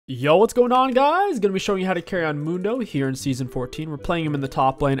Yo, what's going on, guys? Gonna be showing you how to carry on Mundo here in Season 14. We're playing him in the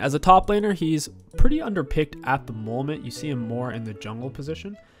top lane. As a top laner, he's pretty underpicked at the moment. You see him more in the jungle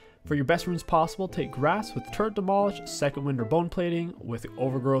position. For your best runes possible, take Grass with Turret Demolish, Second Wind or Bone Plating, with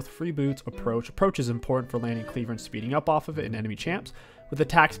Overgrowth, Free Boots, Approach. Approach is important for landing Cleaver and speeding up off of it in enemy champs, with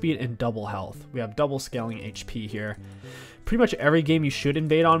attack speed and double health. We have double scaling HP here. Pretty much every game you should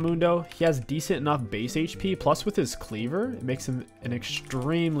invade on Mundo. He has decent enough base HP, plus with his Cleaver, it makes him an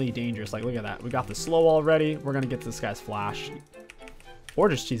extremely dangerous. Like, look at that. We got the slow already. We're going to get to this guy's flash. Or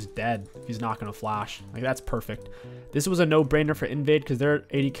just he's dead if he's not going to flash. Like, that's perfect. This was a no-brainer for invade because their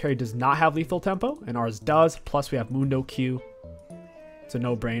AD carry does not have lethal tempo, and ours does. Plus, we have Mundo Q. It's a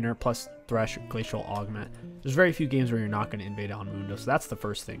no-brainer, plus Thresh, Glacial Augment. There's very few games where you're not going to invade on Mundo, so that's the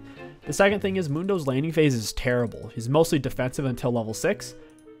first thing. The second thing is Mundo's laning phase is terrible. He's mostly defensive until level 6,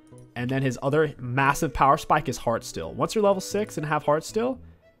 and then his other massive power spike is Heartstill. Once you're level 6 and have Heartstill,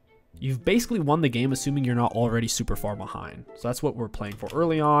 you've basically won the game, assuming you're not already super far behind. So that's what we're playing for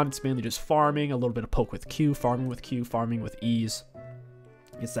early on. It's mainly just farming, a little bit of poke with Q, farming with Q, farming with ease.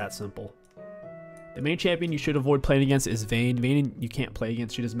 It's that simple. The main champion you should avoid playing against is Vayne. Vayne you can't play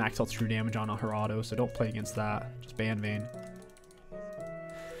against. She does max health true damage on her auto, so don't play against that. Just ban Vayne.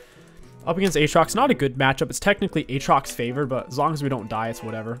 Up against Aatrox, not a good matchup. It's technically Aatrox favored, but as long as we don't die, it's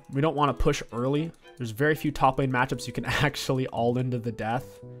whatever. We don't want to push early. There's very few top lane matchups you can actually all into the death,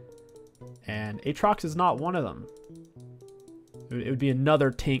 and Aatrox is not one of them. It would be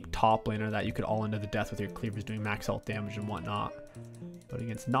another tank top laner that you could all into the death with your cleavers doing max health damage and whatnot. But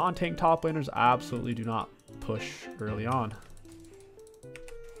against non-tank top laners, absolutely do not push early on.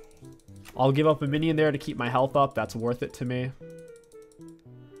 I'll give up a minion there to keep my health up. That's worth it to me.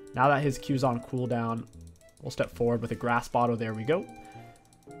 Now that his Q's on cooldown, we'll step forward with a grass bottle. There we go.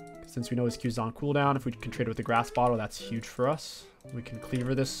 Since we know his Q's on cooldown, if we can trade with a grass bottle, that's huge for us. We can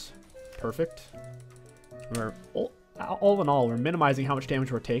cleaver this. Perfect. We're all in all, we're minimizing how much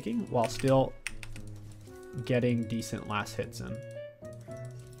damage we're taking while still getting decent last hits in.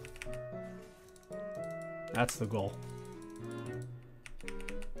 That's the goal.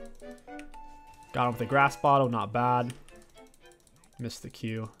 Got him with the grass bottle, not bad. Missed the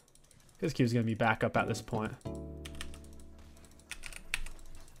Q. His Q is going to be back up at this point.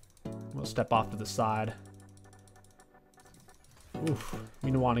 We'll step off to the side. Oof,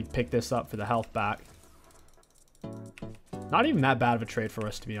 we don't want to pick this up for the health back. Not even that bad of a trade for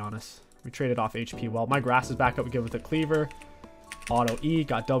us, to be honest. We traded off HP well. My grass is back up again with the cleaver. Auto E,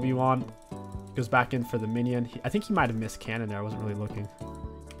 got W on. Goes back in for the minion. I think he might have missed cannon there. I wasn't really looking.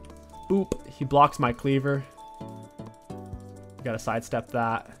 Boop. He blocks my cleaver. We got to sidestep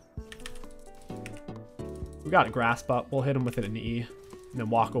that. We got a grasp up. We'll hit him with an E and then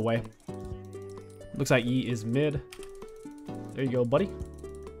walk away. Looks like E is mid. There you go, buddy.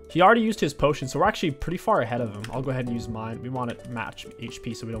 He already used his potion, so we're actually pretty far ahead of him. I'll go ahead and use mine. We want to match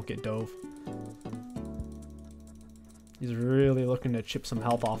HP so we don't get dove. He's really looking to chip some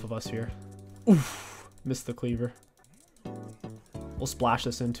health off of us here. Oof, missed the cleaver. We'll splash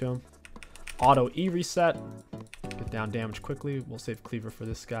this into him. Auto E reset. Get down damage quickly. We'll save cleaver for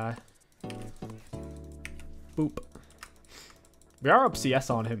this guy. Boop. We are up CS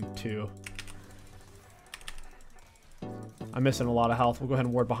on him too. I'm missing a lot of health. We'll go ahead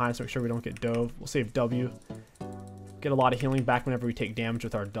and ward behind us to make sure we don't get dove. We'll save W. Get a lot of healing back whenever we take damage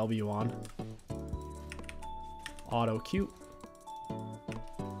with our W on. Auto Q.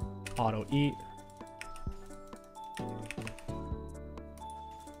 Auto E.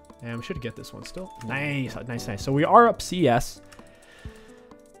 And we should get this one still. Nice, nice, nice. So we are up CS.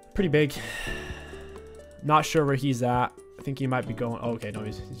 Pretty big. Not sure where he's at. I think he might be going. Oh, okay, no,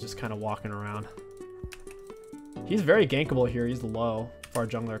 he's just kind of walking around. He's very gankable here. He's low. If our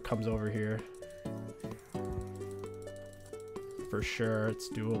jungler comes over here. For sure, it's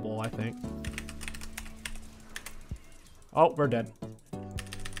doable, I think. Oh, we're dead.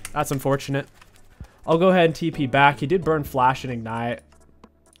 That's unfortunate. I'll go ahead and TP back. He did burn Flash and Ignite.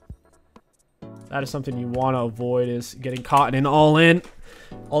 That is something you want to avoid, is getting caught in an all-in.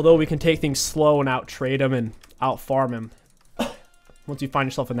 Although we can take things slow and out-trade him and out-farm him once you find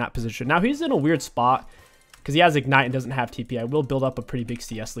yourself in that position. Now, he's in a weird spot because he has Ignite and doesn't have TP. I will build up a pretty big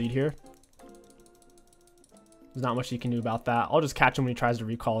CS lead here. There's not much you can do about that. I'll just catch him when he tries to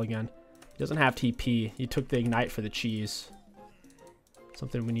recall again. He doesn't have TP. He took the Ignite for the cheese.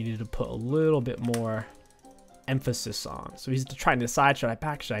 Something we needed to put a little bit more emphasis on. So he's trying to decide, should I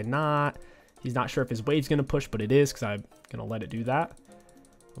back, should I not? He's not sure if his wave's going to push, but it is because I'm going to let it do that.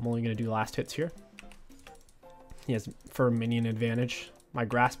 I'm only going to do last hits here. He has firm minion advantage. My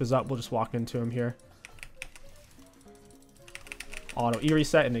grasp is up. We'll just walk into him here. Auto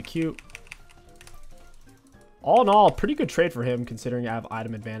E-reset and acute. All in all, pretty good trade for him considering I have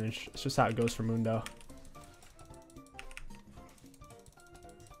item advantage. It's just how it goes for Mundo.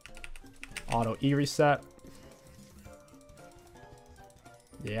 Auto E-reset.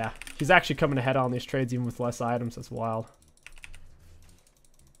 Yeah, he's actually coming ahead on these trades even with less items. That's wild.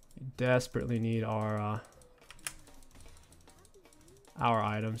 We desperately need our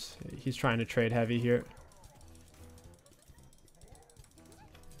items. He's trying to trade heavy here.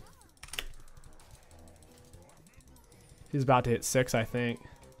 He's about to hit 6, I think.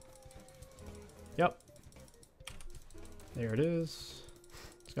 Yep. There it is.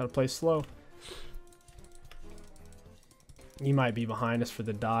 Just gotta play slow. He might be behind us for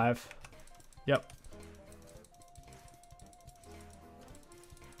the dive. Yep.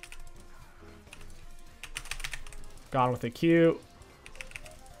 Got him with a Q.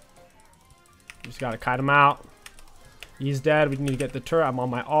 Just gotta kite him out. He's dead. We need to get the turret. I'm on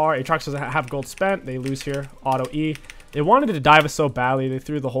my R. Aatrox doesn't have gold spent. They lose here. Auto E. They wanted to dive us so badly. They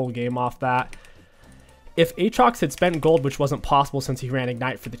threw the whole game off that. If Aatrox had spent gold, which wasn't possible since he ran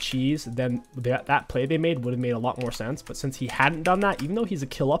Ignite for the cheese, then that play they made would have made a lot more sense. But since he hadn't done that, even though he's a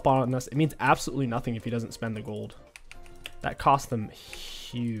kill up on us, it means absolutely nothing if he doesn't spend the gold. That cost them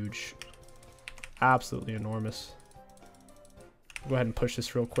huge. Absolutely enormous. Go ahead and push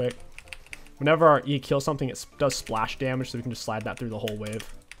this real quick. Whenever our E kills something, it does splash damage, so we can just slide that through the whole wave.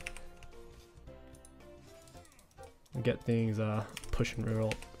 And get things pushing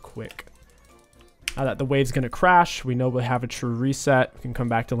real quick. Now that the wave's going to crash, we know we have a true reset. We can come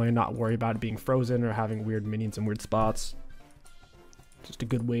back to lane, not worry about it being frozen or having weird minions in weird spots. Just a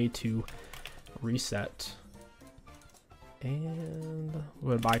good way to reset. And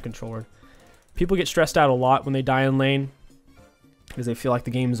we'll buy controller. People get stressed out a lot when they die in lane because they feel like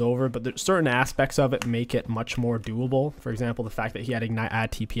the game's over, but there's certain aspects of it make it much more doable. For example, the fact that he had Ignite,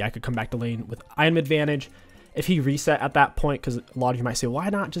 add TP, I could come back to lane with item advantage. If he reset at that point, because a lot of you might say, why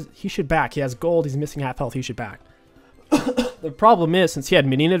not just, he should back. He has gold, he's missing half health, he should back. The problem is, since he had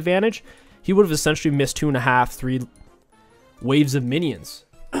minion advantage, he would have essentially missed 2.5, 3 waves of minions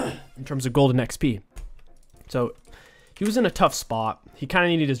in terms of gold and XP. So he was in a tough spot. He kind of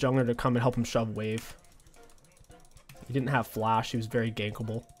needed his jungler to come and help him shove wave. He didn't have flash, he was very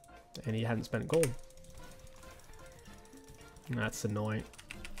gankable, and he hadn't spent gold. And that's annoying.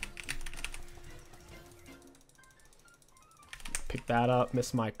 Pick that up,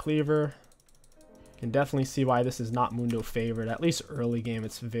 miss my cleaver. Can definitely see why this is not Mundo favored. At least early game,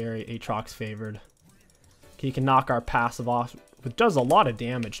 it's very Aatrox favored. He can knock our passive off, which does a lot of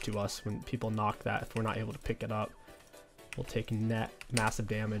damage to us when people knock that. If we're not able to pick it up, we'll take net massive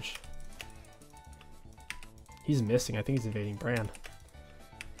damage. He's missing. I think he's invading Brand.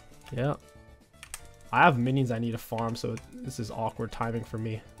 Yeah. I have minions I need to farm, so this is awkward timing for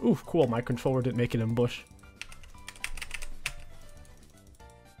me. Ooh, cool. My controller didn't make it in bush.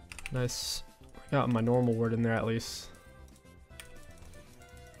 Nice. I got my normal word in there at least.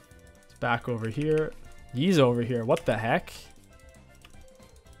 It's back over here. He's over here. What the heck?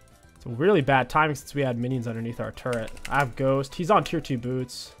 It's a really bad timing since we had minions underneath our turret. I have Ghost. He's on tier 2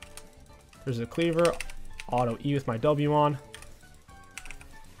 boots. There's a cleaver. Auto E with my W on.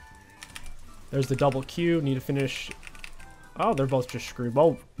 There's the double Q. Need to finish. Oh, they're both just screwed.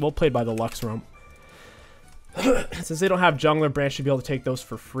 Well played by the Lux Rump. Since they don't have jungler, Brand should be able to take those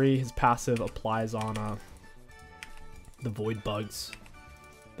for free. His passive applies on the void bugs.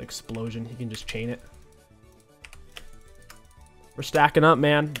 The explosion. He can just chain it. We're stacking up,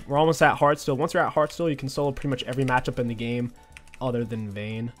 man. We're almost at Heartsteel. Once you're at Heartsteel, you can solo pretty much every matchup in the game other than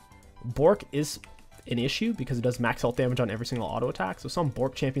Vayne. Bork is an issue because it does max health damage on every single auto attack. So some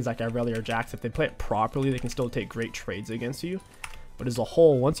Bork champions like Irelia or Jax, if they play it properly, they can still take great trades against you. But as a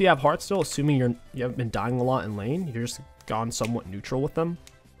whole, once you have Heartsteel, assuming you haven't been dying a lot in lane, you're just gone somewhat neutral with them.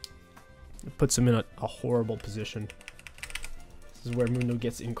 It puts him in a horrible position. This is where Mundo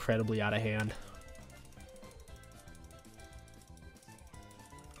gets incredibly out of hand.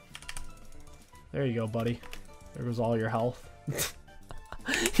 There you go, buddy. There goes all your health.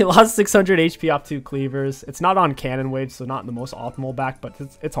 He lost 600 HP off 2 cleavers. It's not on cannon wave, so not the most optimal back, but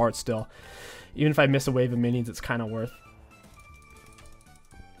it's hard still. Even if I miss a wave of minions, it's kind of worth.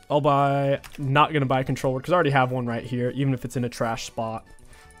 Not going to buy a controller because I already have one right here, even if it's in a trash spot.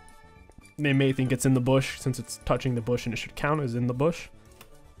 They may think it's in the bush since it's touching the bush and it should count as in the bush.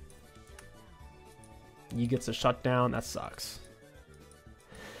 He gets a shutdown. That sucks.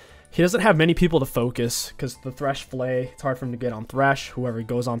 He doesn't have many people to focus because the Thresh Flay, it's hard for him to get on Thresh. Whoever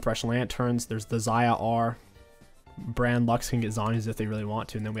goes on Thresh Lanterns, there's the Xayah R. Brand Lux can get Zhonya's if they really want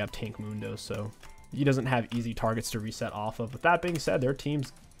to, and then we have Tank Mundo, so He doesn't have easy targets to reset off of. With that being said, their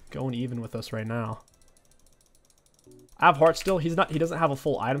team's going even with us right now. I have Heart still. He doesn't have a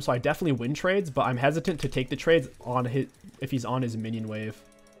full item, so I definitely win trades, but I'm hesitant to take the trades on his if he's on his minion wave.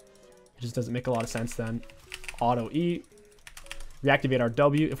 It just doesn't make a lot of sense then. Auto E. Reactivate our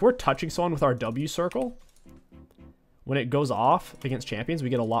W. If we're touching someone with our W circle, when it goes off against champions, we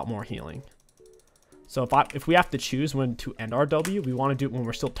get a lot more healing. So if we have to choose when to end our W, we want to do it when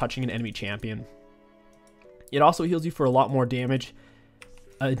we're still touching an enemy champion. It also heals you for a lot more damage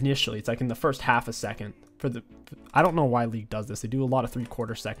initially. It's like in the first half a second. I don't know why League does this. They do a lot of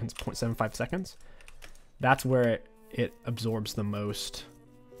 3/4 seconds, 0.75 seconds. That's where it absorbs the most.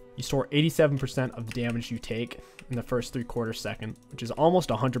 You store 87% of the damage you take in the first 3/4 second, which is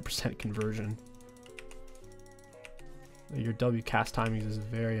almost 100% conversion. Your W cast timings is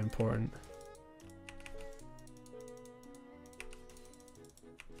very important.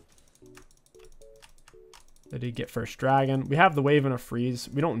 They did get first dragon. We have the wave and a freeze.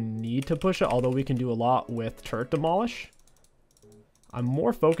 We don't need to push it, although we can do a lot with turret demolish. I'm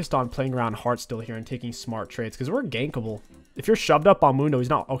more focused on playing around Heart still here and taking smart trades because we're gankable. If you're shoved up on Mundo, he's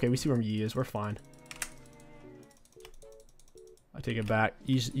not. Okay, we see where Yi is. We're fine. I take it back.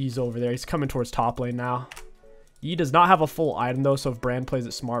 Yi's over there. He's coming towards top lane now. Yi does not have a full item though, so if Brand plays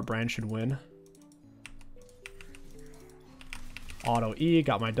it smart, Brand should win. Auto E.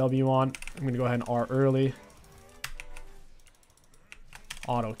 Got my W on. I'm going to go ahead and R early.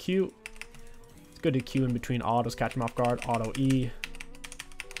 Auto Q. It's good to Q in between autos, catch him off guard. Auto E.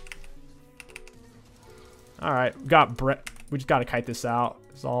 Alright, we just gotta kite this out.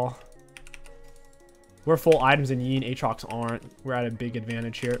 That's all. We're full items and Yi and Aatrox aren't. We're at a big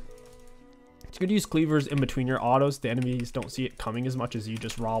advantage here. It's good to use cleavers in between your autos. The enemies don't see it coming as much as you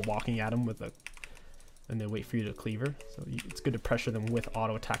just raw walking at them with a... and they wait for you to cleaver. So it's good to pressure them with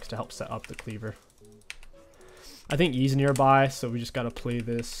auto attacks to help set up the cleaver. I think Yi's nearby, so we just gotta play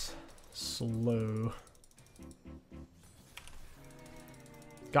this slow.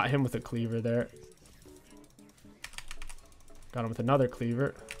 Got him with a cleaver there. Got him with another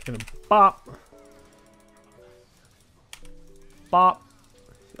cleaver. Gonna bop. Bop.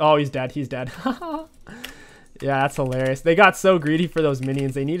 Oh, he's dead. He's dead. Yeah, that's hilarious. They got so greedy for those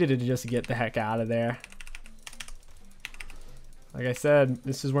minions. They needed to just get the heck out of there. Like I said,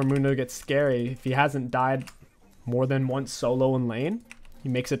 this is where Mundo gets scary. If he hasn't died more than once solo in lane, he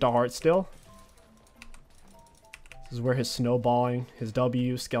makes it to Heart still. This is where his snowballing, his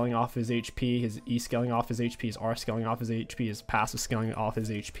W scaling off his HP, his E scaling off his HP, his R scaling off his HP, his passive scaling off his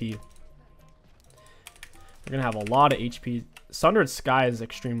HP. We're going to have a lot of HP. Sundered Sky is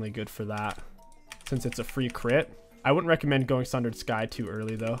extremely good for that, since it's a free crit. I wouldn't recommend going Sundered Sky too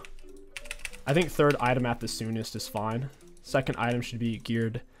early, though. I think third item at the soonest is fine. Second item should be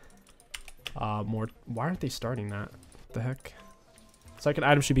geared more... Why aren't they starting that? What the heck? Second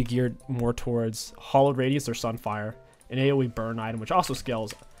item should be geared more towards Hollowed Radius or Sunfire. An AoE burn item, which also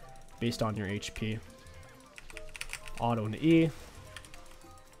scales based on your HP. Auto and E.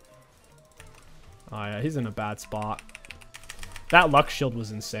 Oh yeah, he's in a bad spot. That luck shield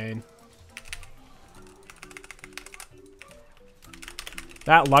was insane.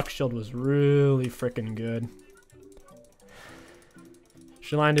 That luck shield was really freaking good.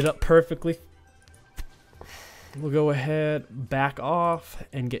 She lined it up perfectly. We'll go ahead, back off,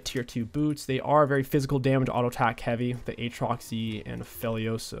 and get tier 2 boots. They are very physical damage, auto attack heavy. The Aatrox and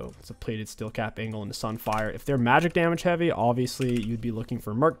Felio, so it's a plated steel cap angle into Sunfire. If they're magic damage heavy, obviously you'd be looking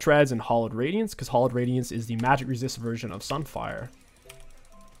for Merc Treads and Hollowed Radiance, because Hollowed Radiance is the magic resist version of Sunfire.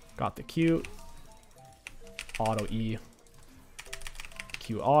 Got the Q. Auto E.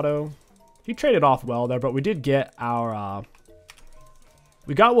 Q auto. He traded off well there, but we did get our...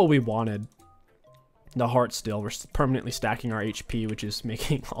 we got what we wanted. The Heart still. We're permanently stacking our HP, which is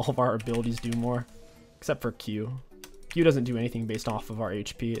making all of our abilities do more. Except for Q. Q doesn't do anything based off of our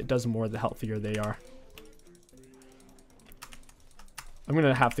HP. It does more the healthier they are. I'm going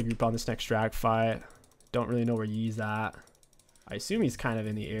to have to group on this next drag fight. Don't really know where Yi's at. I assume he's kind of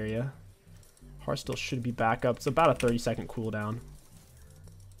in the area. Heart still should be back up. It's about a 30-second cooldown.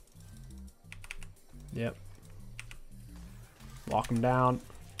 Yep. Lock him down.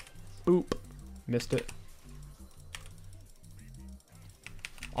 Boop. Missed it.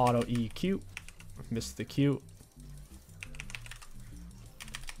 Auto EQ. Missed the Q.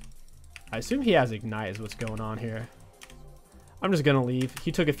 I assume he has Ignite is what's going on here. I'm just going to leave.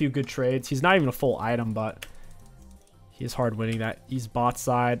 He took a few good trades. He's not even a full item, but he is hard winning that. He's bot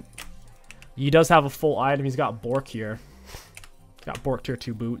side. He does have a full item. He's got Bork here. Got Bork tier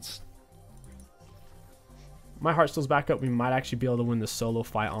 2 boots. My heart steel's back up. We might actually be able to win the solo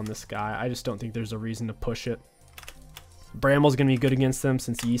fight on this guy. I just don't think there's a reason to push it. Bramble's going to be good against them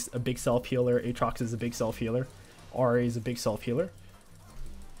since he's a big self healer. Aatrox is a big self healer. Ra is a big self healer.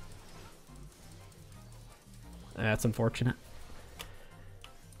 That's unfortunate.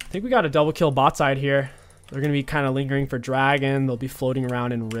 I think we got a double kill bot side here. They're going to be kind of lingering for Dragon. They'll be floating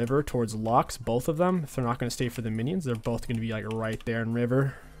around in River towards Lux, both of them. If they're not going to stay for the minions, they're both going to be like right there in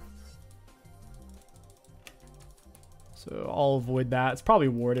River. So I'll avoid that. It's probably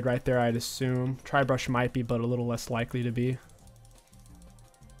warded right there, I'd assume. Tri-brush might be, but a little less likely to be.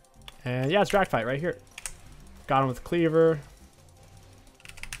 And yeah, it's drag fight right here. Got him with Cleaver.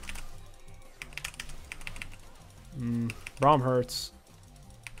 Braum hurts.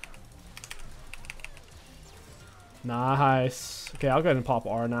 Nice. Okay, I'll go ahead and pop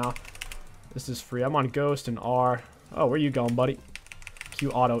R now. This is free. I'm on Ghost and R. Oh, where you going, buddy? Q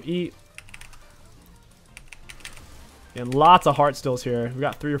auto E. And lots of heart stills here. We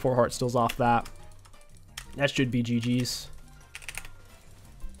got 3 or 4 heart stills off that. That should be GG's.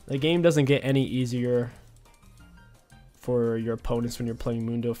 The game doesn't get any easier for your opponents when you're playing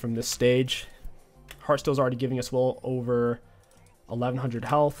Mundo from this stage. Heartstill's already giving us well over 1100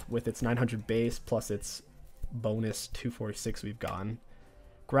 health with its 900 base plus its bonus 246 we've gotten.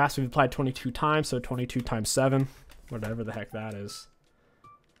 Grasp we've applied 22 times, so 22 times 7, whatever the heck that is.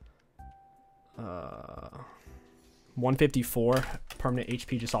 154 permanent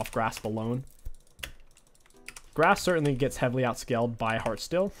HP just off Grasp alone. Grasp certainly gets heavily outscaled by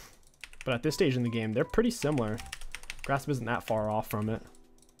Heartstill, but at this stage in the game, they're pretty similar. Grasp isn't that far off from it.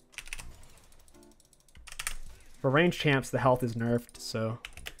 For range champs, the health is nerfed, so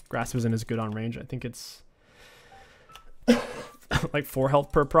Grasp isn't as good on range. I think it's like 4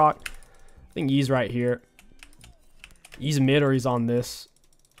 health per proc. I think E's right here. E's mid or he's on this.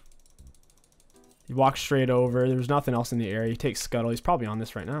 He walks straight over. There's nothing else in the area. He takes Scuttle. He's probably on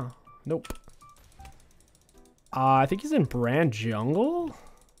this right now. Nope. I think he's in Brand Jungle.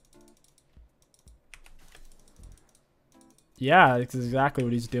 Yeah, that's exactly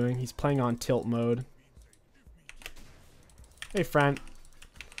what he's doing. He's playing on tilt mode. Hey, friend.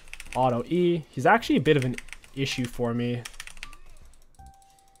 Auto E. He's actually a bit of an issue for me.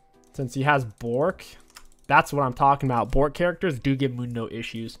 Since he has Bork. That's what I'm talking about. Bork characters do give Mundo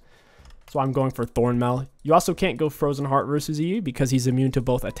issues. So I'm going for Thornmail. You also can't go Frozen Heart versus EU because he's immune to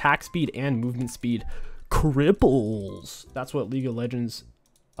both attack speed and movement speed. Cripples. That's what League of Legends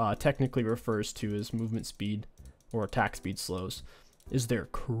technically refers to as movement speed or attack speed slows. Is there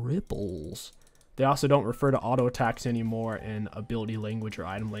cripples? They also don't refer to auto attacks anymore in ability language or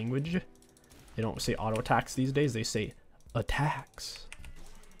item language. They don't say auto attacks these days. They say attacks.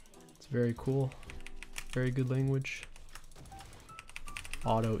 It's very cool. Very good language.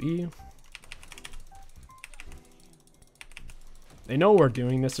 Auto E. They know we're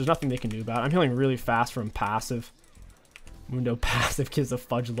doing this. There's nothing they can do about it. I'm healing really fast from passive. Mundo passive gives a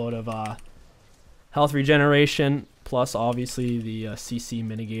fudge load of health regeneration, plus obviously the CC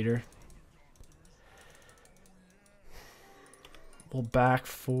mitigator. We'll back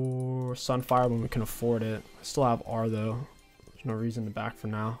for Sunfire when we can afford it. I still have R though. There's no reason to back for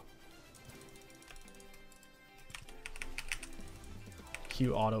now.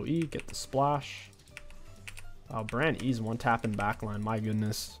 Q auto E, get the splash. Wow, Brand E's one tapping backline, my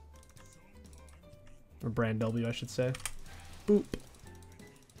goodness. Or Brand W, I should say. Boop.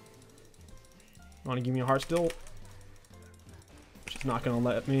 Want to give me a heart still? She's not going to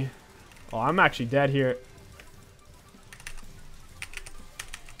let me. Oh, I'm actually dead here.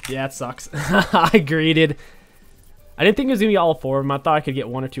 Yeah, it sucks. I greeted. I didn't think it was going to be all 4 of them. I thought I could get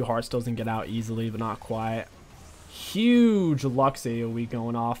 1 or 2 heart stills and get out easily, but not quite. Huge Lux AoE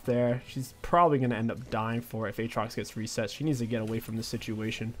going off there. She's probably going to end up dying for it if Aatrox gets reset. She needs to get away from this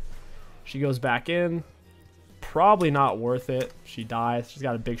situation. She goes back in. Probably not worth it. She dies. She's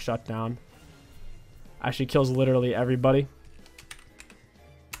got a big shutdown. Actually kills literally everybody.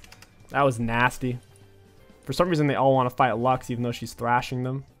 That was nasty. For some reason, they all want to fight Lux even though she's thrashing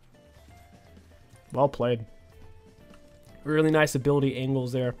them. Well played. Really nice ability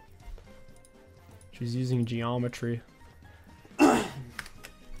angles there. She's using geometry. I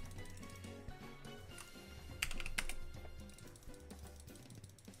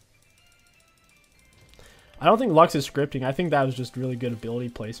don't think Lux is scripting. I think that was just really good ability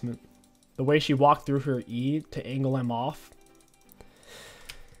placement. The way she walked through her E to angle him off.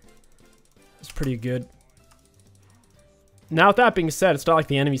 It's pretty good. Now, with that being said, it's not like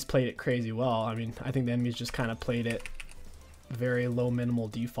the enemies played it crazy well. I mean, I think the enemies just kind of played it very low minimal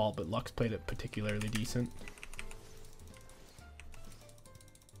default, but Lux played it particularly decent.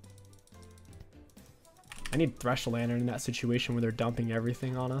 I need Thresh Lantern in that situation where they're dumping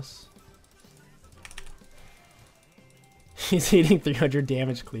everything on us. He's eating 300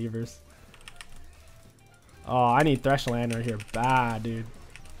 damage cleavers. Oh, I need Thresh Lantern here bad, dude.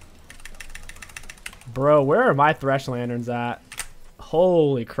 Bro, where are my Thresh Lanterns at?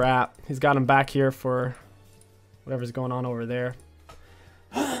 Holy crap. He's got him back here for whatever's going on over there.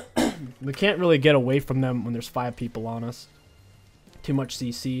 We can't really get away from them when there's 5 people on us. Too much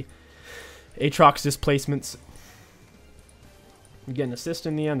CC. Aatrox displacements. We get an assist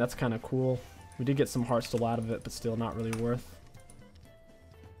in the end. That's kind of cool. We did get some heart still out of it, but still not really worth.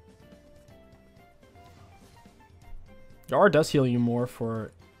 Yara does heal you more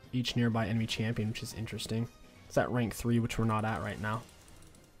for each nearby enemy champion, which is interesting. It's at rank 3, which we're not at right now.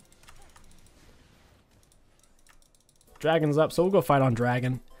 Dragon's up, so we'll go fight on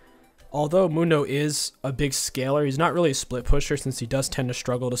Dragon. Although Mundo is a big scaler, he's not really a split pusher since he does tend to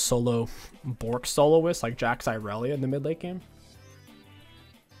struggle to solo Bork soloists like Jax Irelia in the mid late game.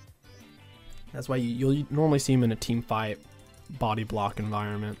 That's why you'll normally see him in a team fight body block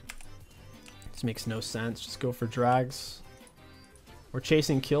environment. This makes no sense. Just go for drags. We're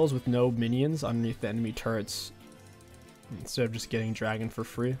chasing kills with no minions underneath the enemy turrets instead of just getting Dragon for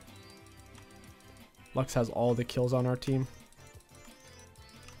free. Lux has all the kills on our team.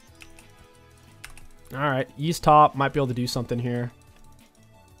 Alright, East top. Might be able to do something here.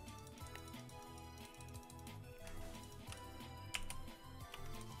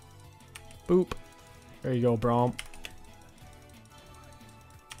 Boop. There you go, Braum.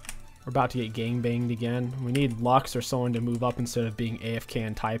 We're about to get gangbanged again. We need Lux or someone to move up instead of being AFK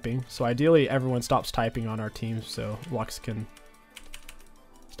and typing. So ideally, everyone stops typing on our team so Lux can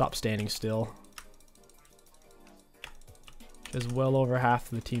stop standing still. Which is well over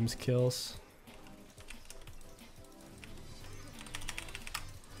half of the team's kills.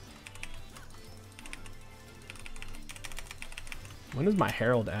 When does my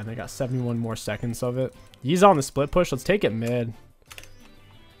Herald end? I got 71 more seconds of it. He's on the split push. Let's take it mid.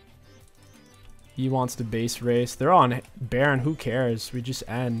 He wants to base race. They're on Baron. Who cares? We just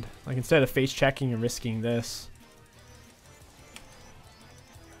end. Like, instead of face checking and risking this.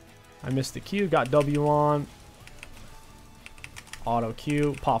 I missed the Q. Got W on. Auto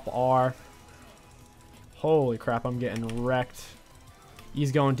Q. Pop R. Holy crap. I'm getting wrecked.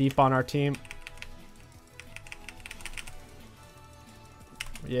 He's going deep on our team.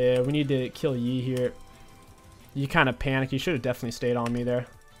 Yeah, we need to kill Yi here. You kind of panicked. You should have definitely stayed on me there.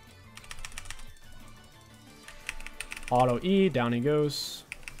 Auto E, down he goes.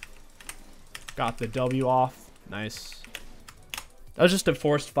 Got the W off. Nice. That was just a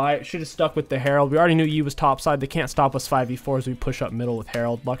forced fight. Should have stuck with the Herald. We already knew Yi was topside. They can't stop us 5v4 as we push up middle with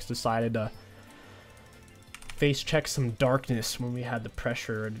Herald. Lux decided to face check some darkness when we had the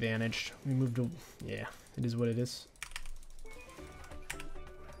pressure advantage. We moved to... Yeah, it is what it is.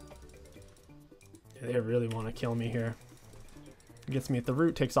 They really want to kill me here. Gets me at the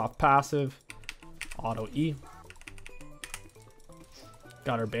root, takes off passive. Auto E.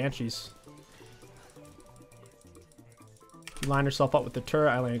 Got our Banshees. She lined herself up with the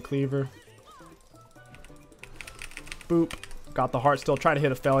turret. I land Cleaver. Boop. Got the heart still. Try to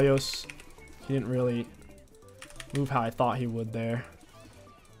hit a Aphelios. He didn't really move how I thought he would there.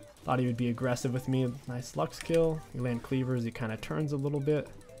 Thought he would be aggressive with me. Nice Lux kill. We land Cleaver as he kind of turns a little bit.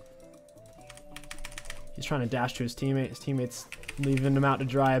 He's trying to dash to his teammate. His teammate's leaving him out to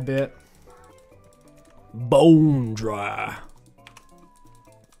dry a bit. Bone dry.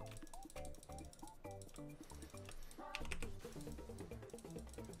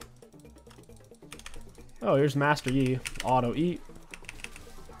 Oh, here's Master Yi. Auto E.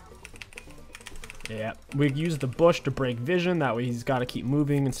 Yeah, we use the bush to break vision. That way he's got to keep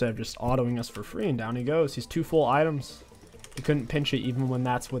moving instead of just autoing us for free. And down he goes. He's 2 full items. He couldn't pinch it even when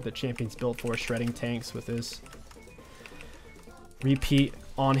that's what the champion's built for, shredding tanks with his repeat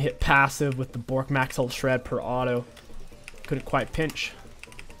on-hit passive with the Bork max health shred per auto. Couldn't quite pinch.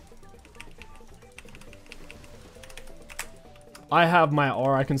 I have my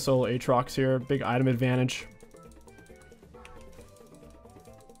R. I can solo Aatrox here. Big item advantage.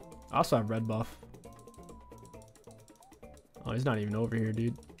 I also have red buff. Oh, he's not even over here,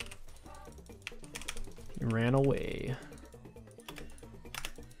 dude. He ran away.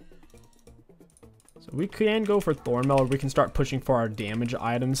 So we can go for Thornmail, or we can start pushing for our damage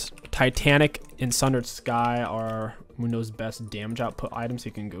items. Titanic and Sundered Sky are Mundo's best damage output items he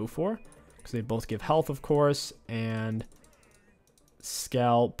can go for, because they both give health, of course, and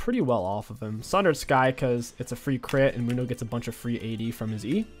scale pretty well off of him. Sundered Sky because it's a free crit and Mundo gets a bunch of free AD from his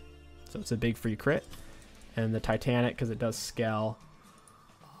E, so it's a big free crit. And the Titanic because it does scale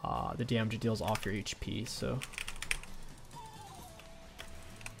the damage it deals off your HP. So,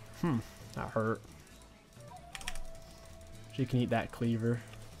 that hurt. She can eat that cleaver.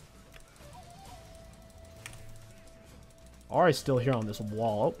 Ari's still here on this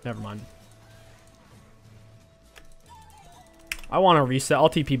wall. Oh, never mind. I want to reset. I'll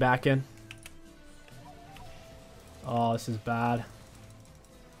TP back in. Oh, this is bad.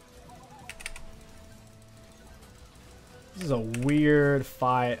 This is a weird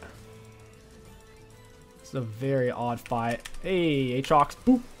fight. This is a very odd fight. Hey, Aatrox,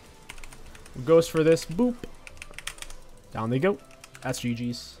 boop. Who goes for this? Boop. Down they go. That's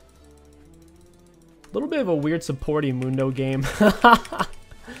GG's. A little bit of a weird supporty Mundo game.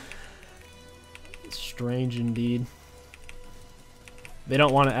 Strange indeed. They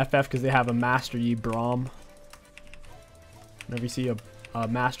don't want to FF because they have a Master Yi Braum. Whenever you see a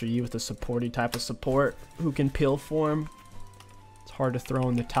Master Yi with a supporty type of support who can peel form, it's hard to throw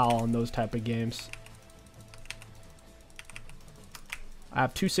in the towel on those type of games. I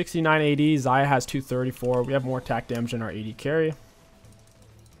have 269 AD, Xayah has 234. We have more attack damage than our AD carry.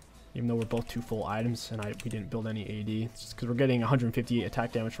 Even though we're both 2 full items and we didn't build any AD. It's just because we're getting 158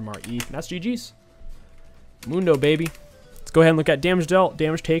 attack damage from our E. And that's GG's. Mundo, baby. Let's go ahead and look at damage dealt,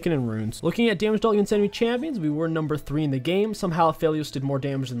 damage taken, and runes. Looking at damage dealt against enemy champions, we were number 3 in the game. Somehow Aphelios did more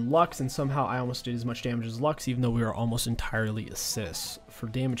damage than Lux, and somehow I almost did as much damage as Lux, even though we were almost entirely assists. For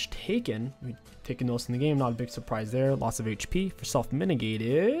damage taken, we taken the most in the game, not a big surprise there. Lots of HP. For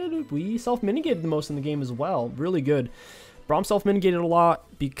self-mitigated, we self-mitigated the most in the game as well. Really good. Braum self-mitigated a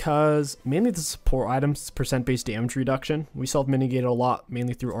lot because mainly the support items, percent-based damage reduction. We self-mitigated a lot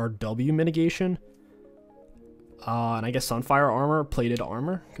mainly through our W mitigation. And I guess Sunfire armor, plated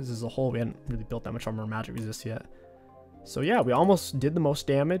armor, because as a whole we hadn't really built that much armor or magic resist yet. So yeah, we almost did the most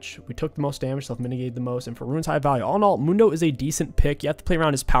damage. We took the most damage, self-mitigated the most, and for runes high value. All in all, Mundo is a decent pick. You have to play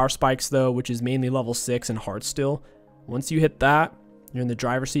around his power spikes though, which is mainly level 6 and hard still. Once you hit that, you're in the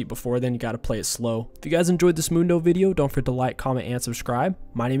driver's seat. Before then, you got to play it slow. If you guys enjoyed this Mundo video, don't forget to like, comment, and subscribe.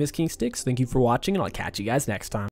 My name is King Sticks. Thank you for watching, and I'll catch you guys next time.